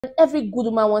Every good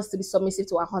woman wants to be submissive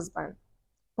to her husband.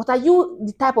 But are you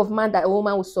the type of man that a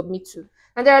woman will submit to?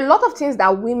 And there are a lot of things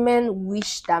that women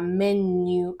wish that men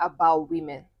knew about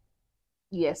women.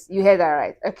 Yes, you heard that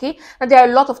right. Okay. And there are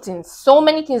a lot of things, so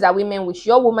many things that women wish.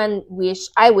 Your woman wish,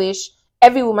 I wish,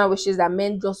 every woman wishes that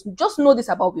men just know this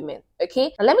about women.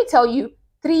 Okay. And let me tell you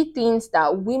 3 things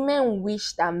that women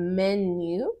wish that men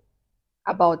knew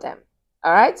about them.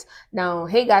 All right. Now,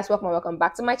 hey guys, welcome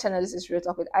back to my channel. This is Real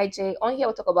Talk with IJ. On here,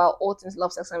 we talk about all things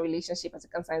love, sex, and relationship as it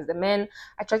concerns the men.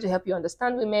 I try to help you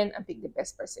understand women and pick the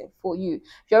best person for you.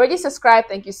 If you're already subscribed,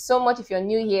 thank you so much. If you're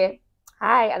new here,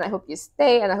 hi, and I hope you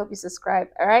stay and I hope you subscribe.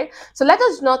 All right. So let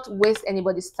us not waste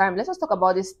anybody's time. Let us talk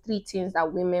about these 3 things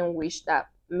that women wish that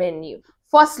men knew.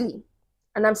 Firstly,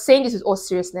 and I'm saying this with all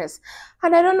seriousness,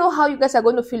 and I don't know how you guys are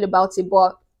going to feel about it,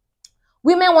 but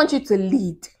women want you to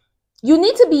lead. You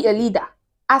need to be a leader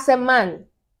as a man.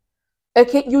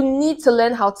 Okay, you need to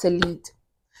learn how to lead.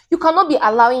 You cannot be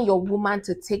allowing your woman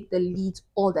to take the lead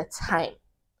all the time.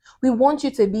 We want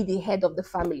you to be the head of the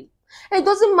family. And it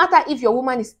doesn't matter if your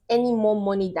woman is earning more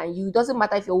money than you. It doesn't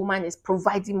matter if your woman is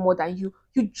providing more than you.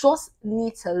 You just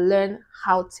need to learn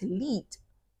how to lead.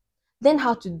 Learn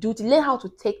how to do it. Learn how to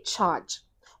take charge.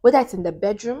 Whether it's in the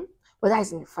bedroom, whether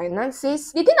it's in the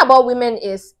finances. The thing about women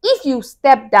is, if you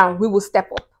step down, we will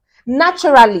step up.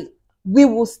 Naturally, we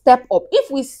will step up. If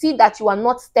we see that you are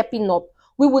not stepping up,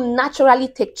 we will naturally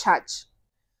take charge.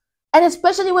 And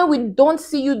especially when we don't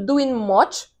see you doing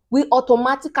much, we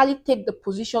automatically take the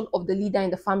position of the leader in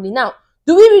the family. Now,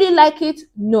 do we really like it?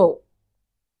 No.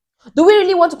 Do we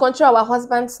really want to control our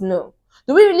husbands? No.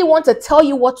 Do we really want to tell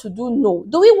you what to do? No.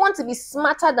 Do we want to be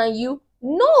smarter than you?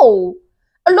 No.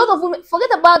 A lot of women, forget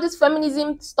about this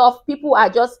feminism stuff. People are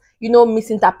just,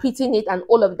 misinterpreting it and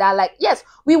all of that. Like, yes,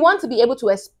 we want to be able to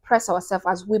express ourselves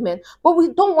as women, but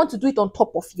we don't want to do it on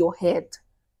top of your head.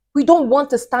 We don't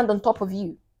want to stand on top of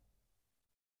you.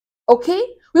 Okay?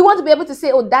 We want to be able to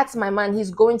say, oh, that's my man. He's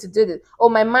going to do this. Oh,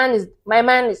 my man.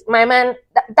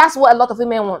 That's what a lot of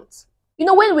women want.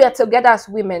 When we are together as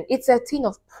women, it's a thing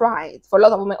of pride for a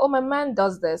lot of women. Oh, my man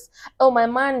does this. Oh, my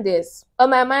man this. Oh,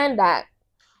 my man that.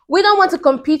 We don't want to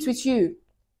compete with you.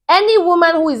 Any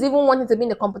woman who is even wanting to be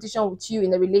in a competition with you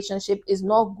in a relationship is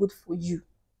not good for you.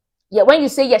 Yeah, when you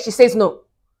say yes, she says no.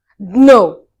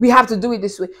 No, we have to do it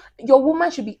this way. Your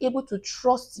woman should be able to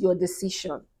trust your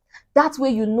decision. That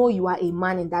way you know you are a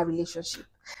man in that relationship.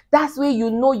 That's way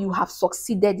you know you have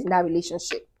succeeded in that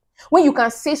relationship. When you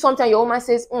can say something, your woman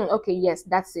says, okay, yes,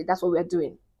 that's it. That's what we're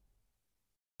doing.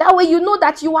 That way you know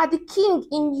that you are the king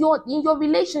in your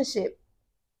relationship.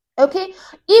 Okay,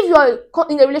 if you're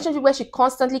in a relationship where she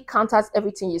constantly counters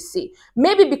everything you say,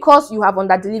 maybe because you have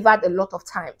underdelivered a lot of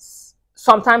times.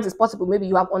 Sometimes it's possible. Maybe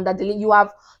you have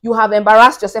underdelivered, you have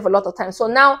embarrassed yourself a lot of times. So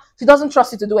now she doesn't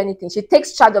trust you to do anything. She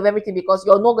takes charge of everything because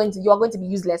you're going to be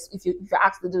useless if you're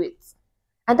asked to do it,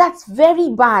 and that's very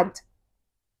bad.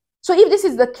 So if this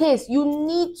is the case, you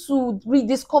need to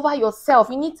rediscover yourself.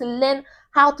 You need to learn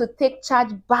how to take charge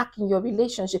back in your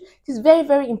relationship. It is very,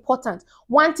 very important.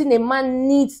 One thing a man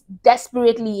needs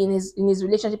desperately in his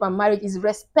relationship and marriage is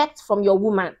respect from your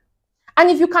woman. And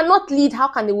if you cannot lead, how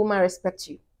can a woman respect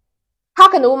you? How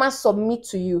can a woman submit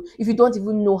to you if you don't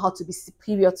even know how to be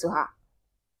superior to her?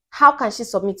 How can she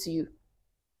submit to you?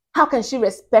 How can she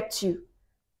respect you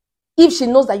if she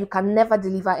knows that you can never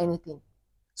deliver anything?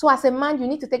 So as a man, you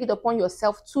need to take it upon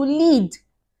yourself to lead.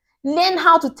 Learn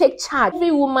how to take charge.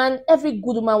 Every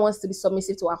good woman wants to be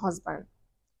submissive to her husband.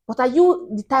 But are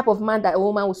you the type of man that a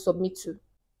woman will submit to?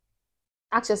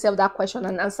 Ask yourself that question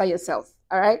and answer yourself.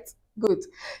 All right? Good.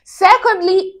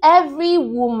 Secondly, every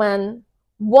woman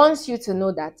wants you to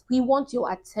know that we want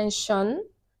your attention,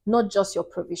 not just your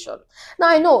provision. Now,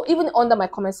 I know, even under my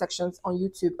comment sections on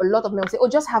YouTube, a lot of men say, oh,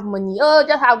 just have money. Oh,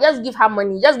 just give her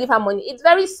money. Just give her money. It's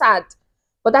very sad.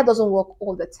 But that doesn't work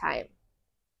all the time.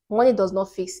 Money does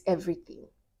not fix everything.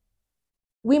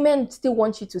 Women still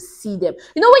want you to see them.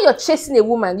 When you're chasing a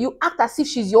woman, you act as if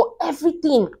she's your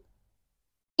everything.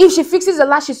 If she fixes the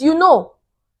lashes, you know.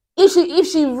 If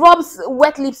she rubs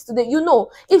wet lips today, you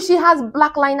know. If she has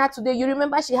black liner today, you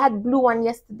remember she had blue one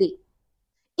yesterday.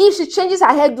 If she changes her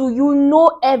hairdo, you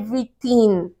know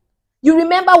everything. You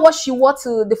remember what she wore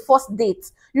to the first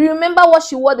date. You remember what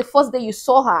she wore the first day you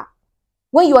saw her.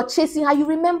 When you are chasing her, you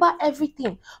remember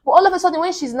everything. But all of a sudden,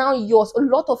 when she's now yours, a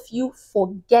lot of you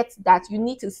forget that you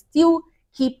need to still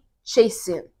keep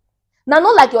chasing. Now,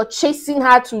 not like you're chasing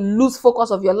her to lose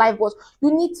focus of your life, but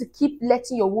you need to keep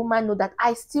letting your woman know that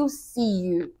I still see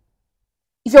you.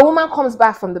 If your woman comes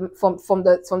back from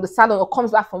the salon or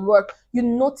comes back from work, you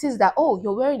notice that, oh,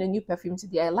 you're wearing a new perfume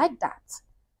today. I like that.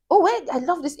 Oh, wait, I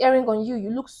love this earring on you.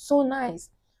 You look so nice.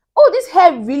 Oh, this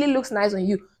hair really looks nice on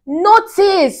you.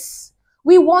 Notice.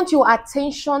 We want your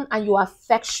attention and your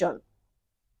affection.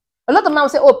 A lot of men will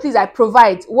say, oh, please, I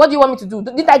provide. What do you want me to do?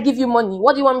 Didn't I give you money?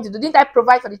 What do you want me to do? Didn't I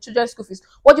provide for the children's school fees?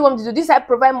 What do you want me to do? Didn't I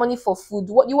provide money for food?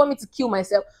 What do you want me to kill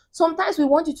myself? Sometimes we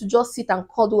want you to just sit and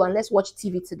cuddle and let's watch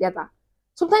TV together.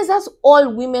 Sometimes that's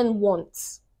all women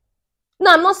want.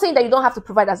 Now, I'm not saying that you don't have to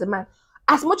provide as a man.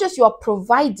 As much as you are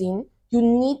providing, you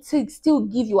need to still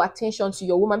give your attention to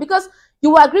your woman, because you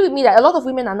will agree with me that a lot of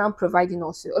women are now providing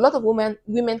also. A lot of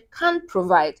women can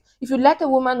provide. If you let a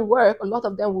woman work, a lot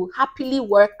of them will happily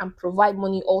work and provide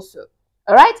money also.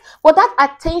 All right? But that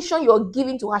attention you're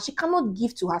giving to her, she cannot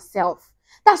give to herself.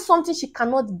 That's something she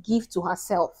cannot give to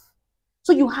herself.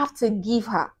 So you have to give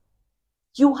her.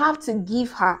 You have to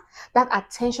give her that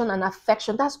attention and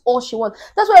affection. That's all she wants.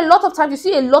 That's why a lot of times you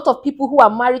see a lot of people who are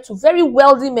married to very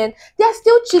wealthy men, they're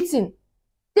still cheating.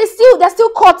 They're still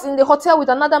caught in the hotel with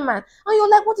another man. And you're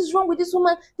like, what is wrong with this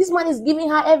woman? This man is giving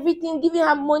her everything, giving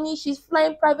her money. She's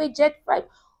flying private jet.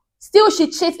 Still she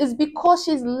cheats. It's because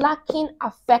she's lacking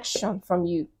affection from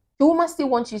you. The woman still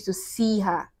wants you to see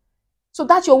her. So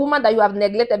that's your woman that you have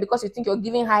neglected because you think you're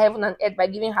giving her heaven and earth by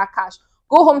giving her cash.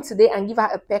 Go home today and give her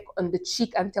a peck on the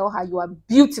cheek and tell her you are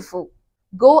beautiful.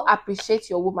 Go appreciate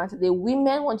your woman today.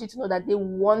 Women want you to know that they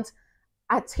want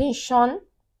attention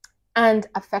and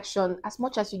affection. As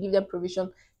much as you give them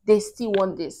provision, they still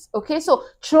want this. Okay, so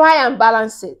try and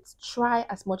balance it. Try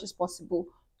as much as possible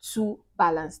to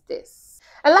balance this.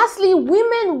 And lastly,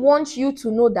 women want you to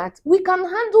know that we can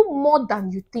handle more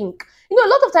than you think. You know,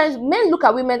 a lot of times men look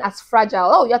at women as fragile.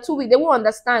 Oh, you're too weak. They won't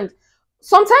understand.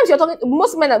 Sometimes you're talking,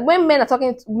 most men, when men are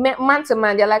talking man to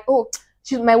man, they're like, oh,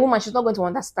 she's my woman. She's not going to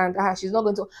understand. She's not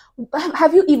going to.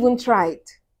 Have you even tried?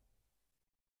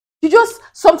 You just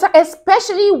sometimes,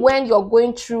 especially when you're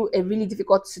going through a really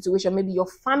difficult situation, maybe your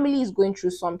family is going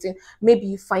through something,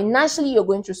 maybe financially you're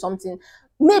going through something,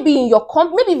 maybe in your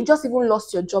maybe you've just even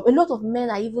lost your job. A lot of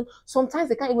men are even, sometimes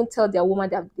they can't even tell their woman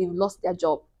that they've lost their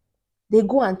job. They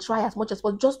go and try as much as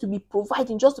possible just to be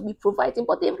providing,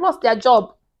 but they've lost their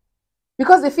job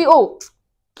because they feel, oh,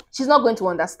 she's not going to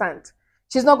understand.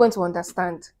 She's not going to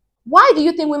understand. Why do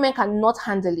you think women cannot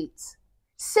handle it?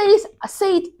 Say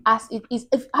it as it is.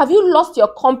 Have you lost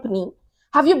your company?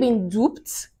 Have you been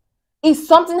duped? Is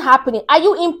something happening? Are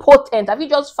you impotent? Have you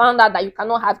just found out that you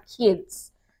cannot have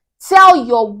kids? Tell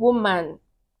your woman.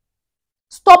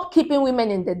 Stop keeping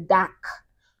women in the dark.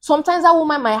 Sometimes that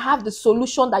woman might have the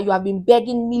solution that you have been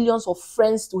begging millions of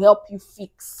friends to help you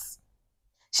fix.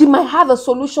 She might have a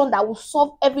solution that will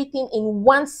solve everything in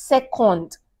 1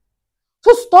 second.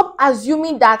 So stop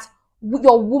assuming that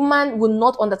your woman will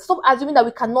not understand. Stop assuming that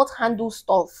we cannot handle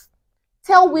stuff.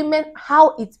 Tell women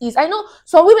how it is. I know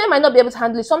some women might not be able to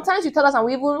handle it. Sometimes you tell us and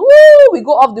we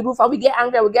go off the roof and we get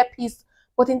angry and we get pissed.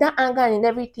 But in that anger and in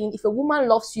everything, if a woman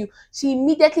loves you, she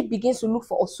immediately begins to look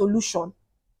for a solution.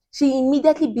 She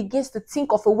immediately begins to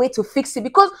think of a way to fix it,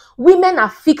 because women are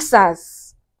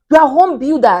fixers. We are home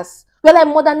builders. We're like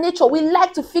Mother Nature. We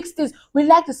like to fix things. We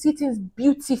like to see things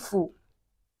beautiful.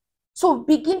 So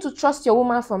begin to trust your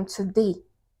woman from today.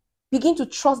 Begin to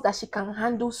trust that she can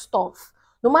handle stuff.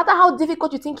 No matter how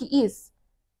difficult you think it is.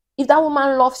 If that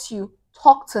woman loves you,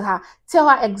 talk to her. Tell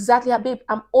her exactly, babe,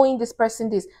 I'm owing this person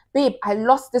this. Babe, I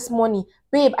lost this money.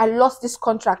 Babe, I lost this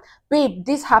contract. Babe,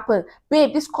 this happened.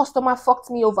 Babe, this customer fucked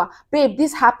me over. Babe,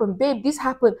 this happened. Babe, this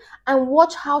happened. And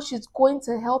watch how she's going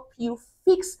to help you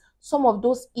fix some of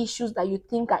those issues that you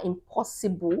think are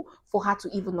impossible for her to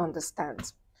even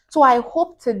understand. So I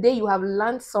hope today you have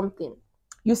learned something.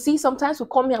 You see, sometimes we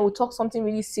come here and we talk something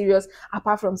really serious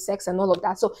apart from sex and all of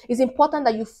that. So it's important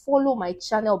that you follow my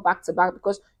channel back to back,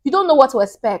 because you don't know what to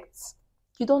expect.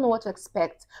 You don't know what to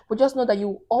expect. But just know that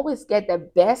you always get the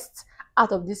best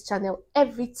out of this channel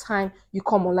every time you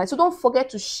come online. So don't forget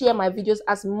to share my videos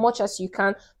as much as you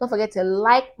can. Don't forget to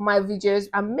like my videos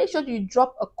and make sure you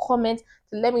drop a comment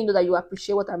to let me know that you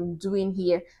appreciate what I'm doing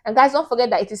here. And guys, don't forget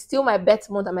that it is still my birth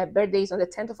month and my birthday is on the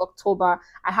 10th of October.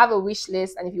 I have a wish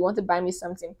list, and if you want to buy me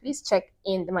something, please check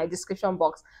in my description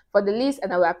box for the list,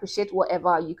 and I will appreciate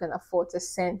whatever you can afford to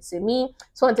send to me.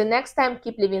 So until next time,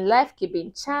 keep living life, keep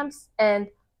being champs, and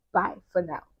bye for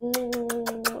now.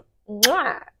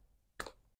 Mwah.